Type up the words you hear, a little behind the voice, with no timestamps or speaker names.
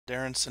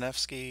Darren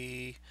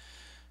Sinefsky,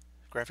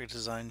 graphic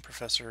design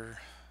professor,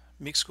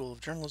 Meek School of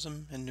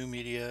Journalism and New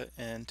Media,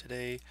 and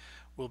today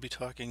we'll be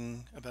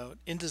talking about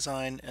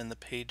InDesign and the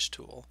page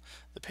tool.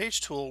 The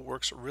page tool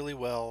works really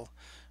well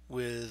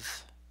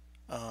with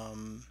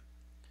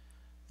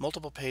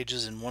multiple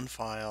pages in one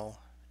file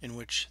in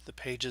which the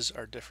pages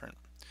are different.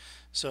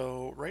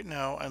 So right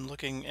now I'm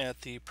looking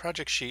at the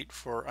project sheet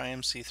for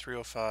IMC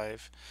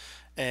 305,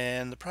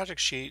 and the project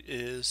sheet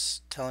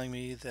is telling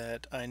me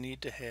that I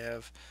need to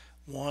have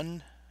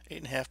one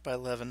 8.5 by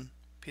 11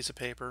 piece of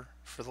paper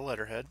for the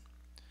letterhead.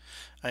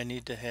 I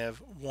need to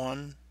have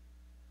one,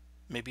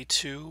 maybe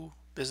two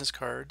business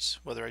cards,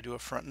 whether I do a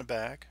front and a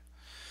back.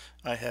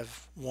 I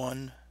have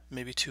one,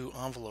 maybe two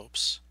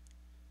envelopes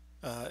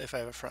if I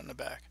have a front and a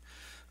back.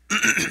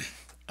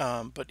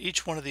 But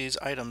each one of these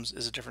items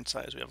is a different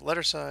size. We have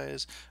letter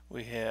size,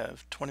 we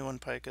have 21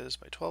 picas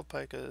by 12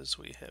 picas,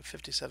 we have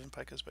 57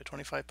 picas by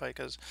 25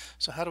 picas.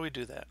 So how do we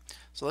do that?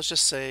 So let's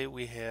just say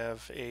we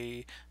have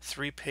a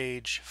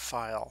 3-page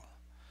file.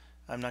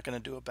 I'm not going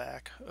to do a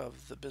back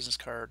of the business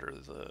card or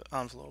the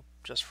envelope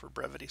just for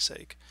brevity's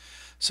sake.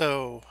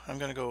 So I'm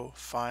going to go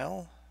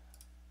File,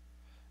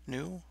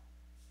 New,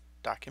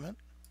 Document.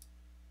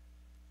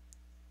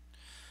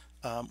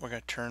 We're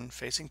going to turn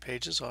facing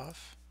pages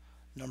off.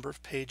 Number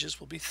of pages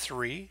will be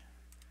 3.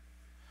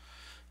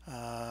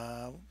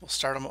 We'll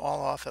start them all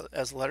off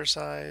as letter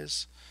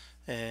size,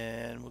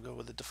 and we'll go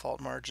with the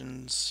default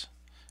margins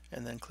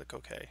and then click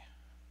OK.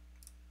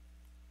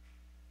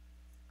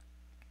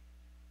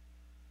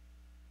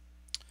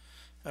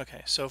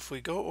 Okay, so if we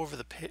go over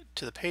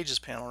to the Pages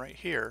panel right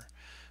here,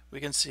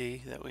 we can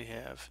see that we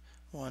have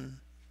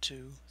 1,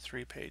 2,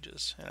 3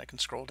 pages, and I can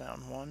scroll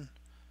down 1,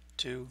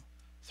 2,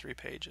 3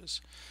 pages.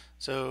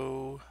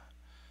 So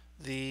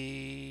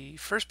the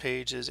first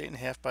page is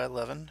 8.5 by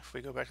 11. If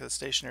we go back to the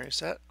stationery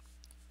set,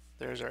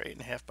 there's our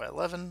 8.5 by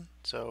 11.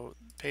 So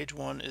page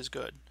 1 is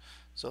good.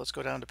 So let's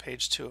go down to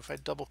page 2. If I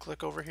double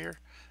click over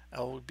here,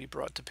 I will be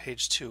brought to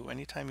page 2.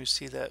 Anytime you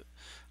see that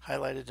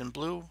highlighted in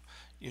blue,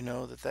 you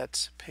know that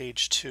that's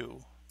page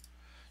 2.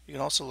 You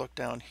can also look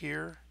down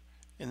here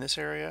in this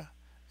area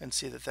and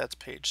see that that's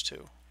page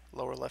 2,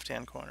 lower left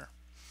hand corner.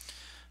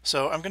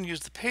 So I'm going to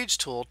use the page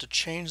tool to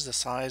change the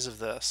size of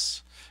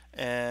this.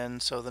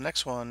 And so the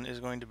next one is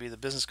going to be the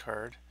business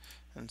card.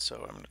 And so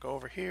I'm going to go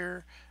over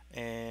here,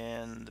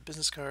 and the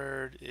business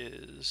card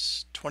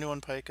is 21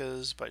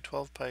 picas by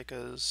 12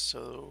 picas,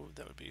 so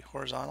that would be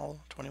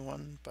horizontal,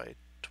 21 by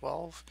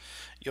 12.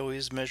 You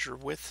always measure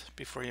width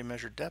before you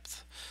measure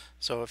depth.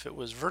 So if it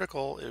was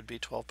vertical, it would be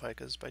 12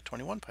 picas by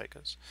 21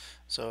 picas.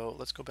 So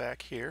let's go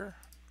back here,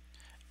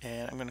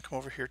 and I'm going to come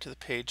over here to the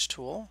page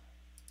tool.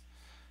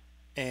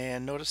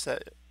 And notice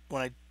that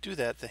when I do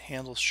that, the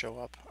handles show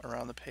up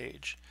around the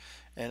page.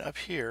 And up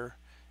here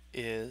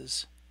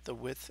is the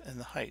width and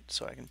the height.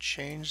 So I can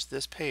change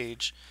this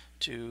page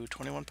to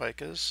 21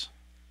 picas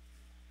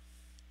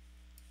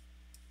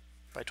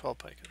by 12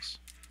 picas.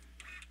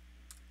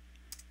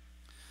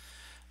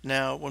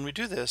 Now when we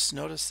do this,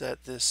 notice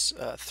that this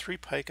 3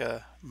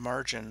 pica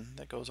margin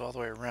that goes all the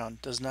way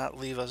around does not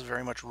leave us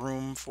very much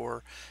room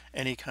for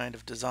any kind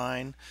of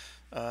design.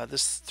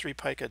 This 3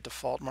 pica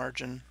default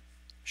margin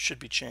should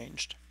be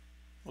changed.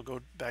 We'll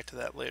go back to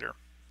that later.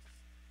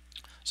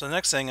 So the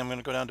next thing, I'm going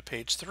to go down to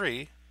page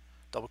 3,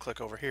 double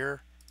click over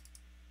here,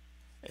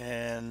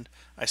 and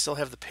I still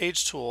have the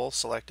page tool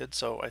selected,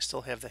 so I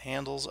still have the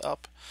handles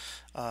up.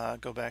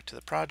 Go back to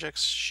the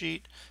projects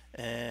sheet,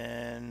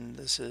 and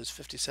this is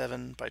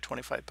 57 by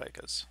 25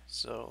 picas.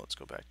 So let's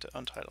go back to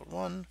Untitled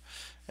 1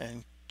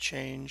 and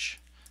change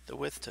the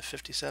width to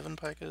 57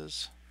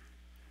 picas.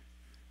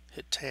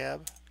 Hit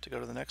tab to go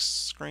to the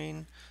next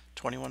screen,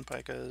 21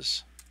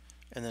 picas,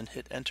 and then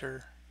hit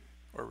enter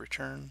or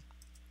return,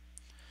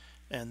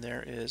 and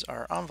there is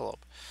our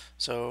envelope.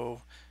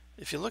 So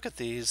if you look at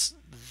these,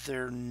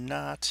 they're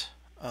not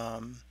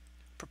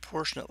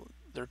proportionate.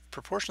 They're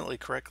proportionately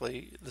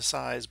correctly the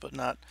size, but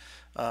not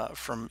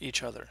from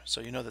each other. So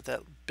you know that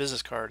that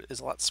business card is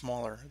a lot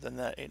smaller than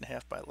that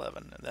 8.5 by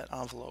 11, and that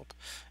envelope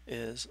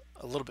is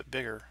a little bit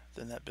bigger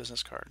than that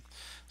business card.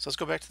 So let's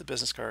go back to the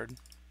business card,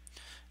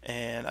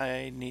 and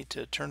I need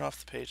to turn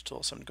off the page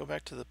tool. So I'm going to go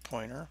back to the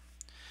pointer.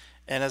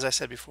 And as I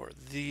said before,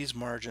 these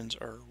margins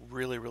are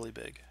really, really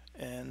big.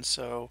 And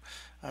so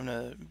I'm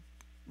going to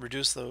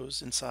reduce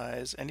those in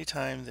size.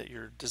 Anytime that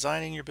you're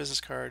designing your business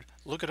card,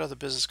 look at other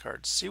business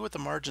cards. See what the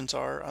margins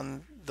are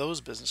on those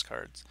business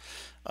cards.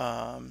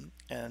 And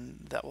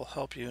that will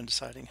help you in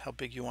deciding how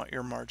big you want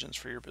your margins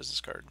for your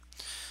business card.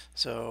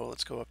 So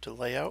let's go up to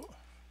Layout,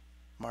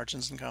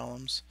 Margins and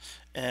Columns.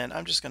 And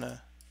I'm just going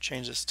to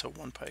change this to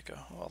 1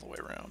 pica all the way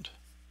around.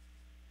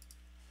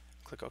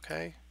 Click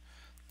OK.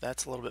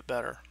 That's a little bit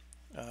better.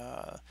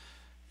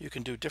 You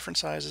can do different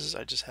sizes.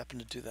 I just happen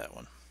to do that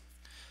one.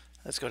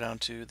 Let's go down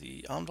to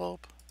the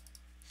envelope,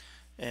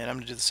 and I'm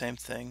going to do the same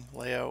thing,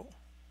 layout,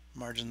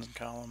 margins and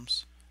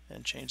columns,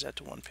 and change that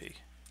to 1p,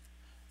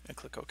 and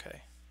click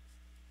OK.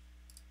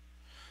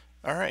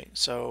 Alright,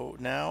 so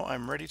now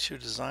I'm ready to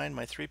design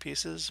my 3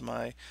 pieces,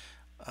 my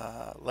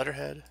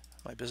letterhead,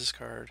 my business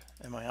card,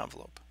 and my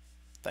envelope.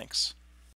 Thanks.